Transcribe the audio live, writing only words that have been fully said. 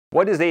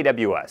What is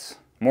AWS?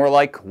 More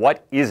like,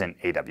 what isn't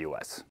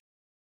AWS?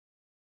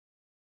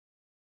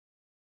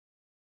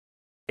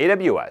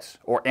 AWS,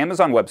 or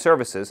Amazon Web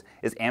Services,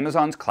 is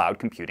Amazon's cloud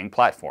computing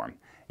platform.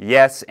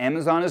 Yes,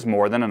 Amazon is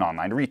more than an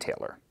online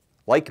retailer.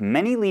 Like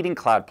many leading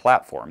cloud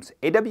platforms,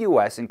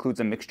 AWS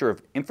includes a mixture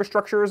of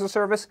infrastructure as a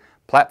service,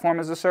 platform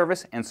as a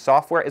service, and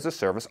software as a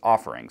service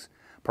offerings,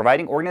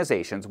 providing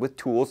organizations with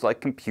tools like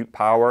compute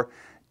power,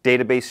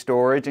 database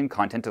storage, and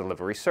content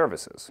delivery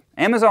services.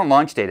 Amazon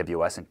launched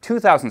AWS in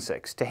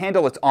 2006 to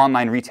handle its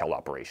online retail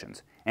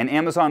operations, and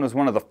Amazon was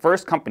one of the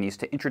first companies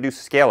to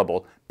introduce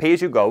scalable,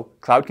 pay-as-you-go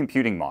cloud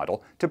computing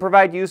model to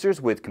provide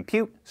users with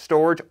compute,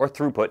 storage, or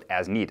throughput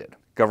as needed.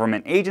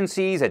 Government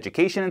agencies,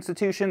 education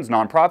institutions,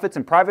 nonprofits,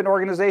 and private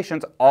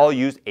organizations all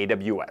use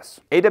AWS.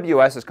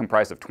 AWS is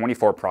comprised of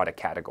 24 product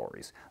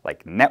categories,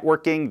 like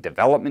networking,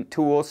 development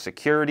tools,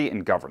 security,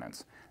 and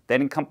governance, that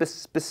encompass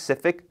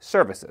specific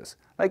services,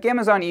 like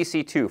Amazon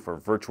EC2 for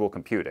virtual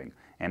computing,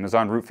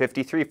 Amazon Route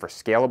 53 for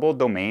scalable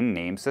domain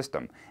name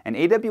system, and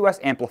AWS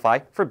Amplify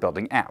for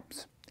building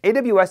apps.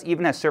 AWS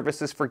even has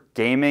services for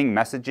gaming,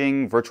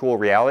 messaging, virtual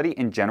reality,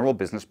 and general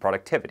business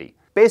productivity.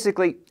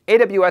 Basically,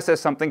 AWS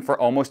has something for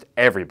almost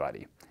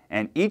everybody,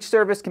 and each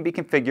service can be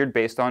configured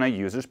based on a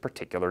user's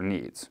particular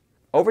needs.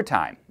 Over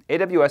time,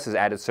 AWS has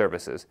added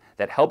services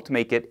that helped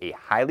make it a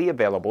highly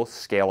available,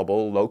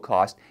 scalable,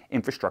 low-cost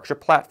infrastructure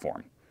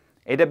platform.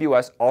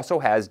 AWS also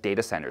has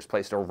data centers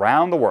placed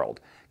around the world,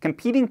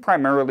 competing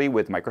primarily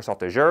with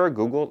Microsoft Azure,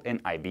 Google,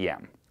 and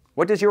IBM.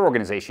 What does your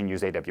organization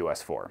use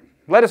AWS for?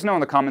 Let us know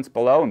in the comments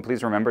below, and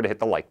please remember to hit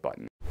the like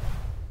button.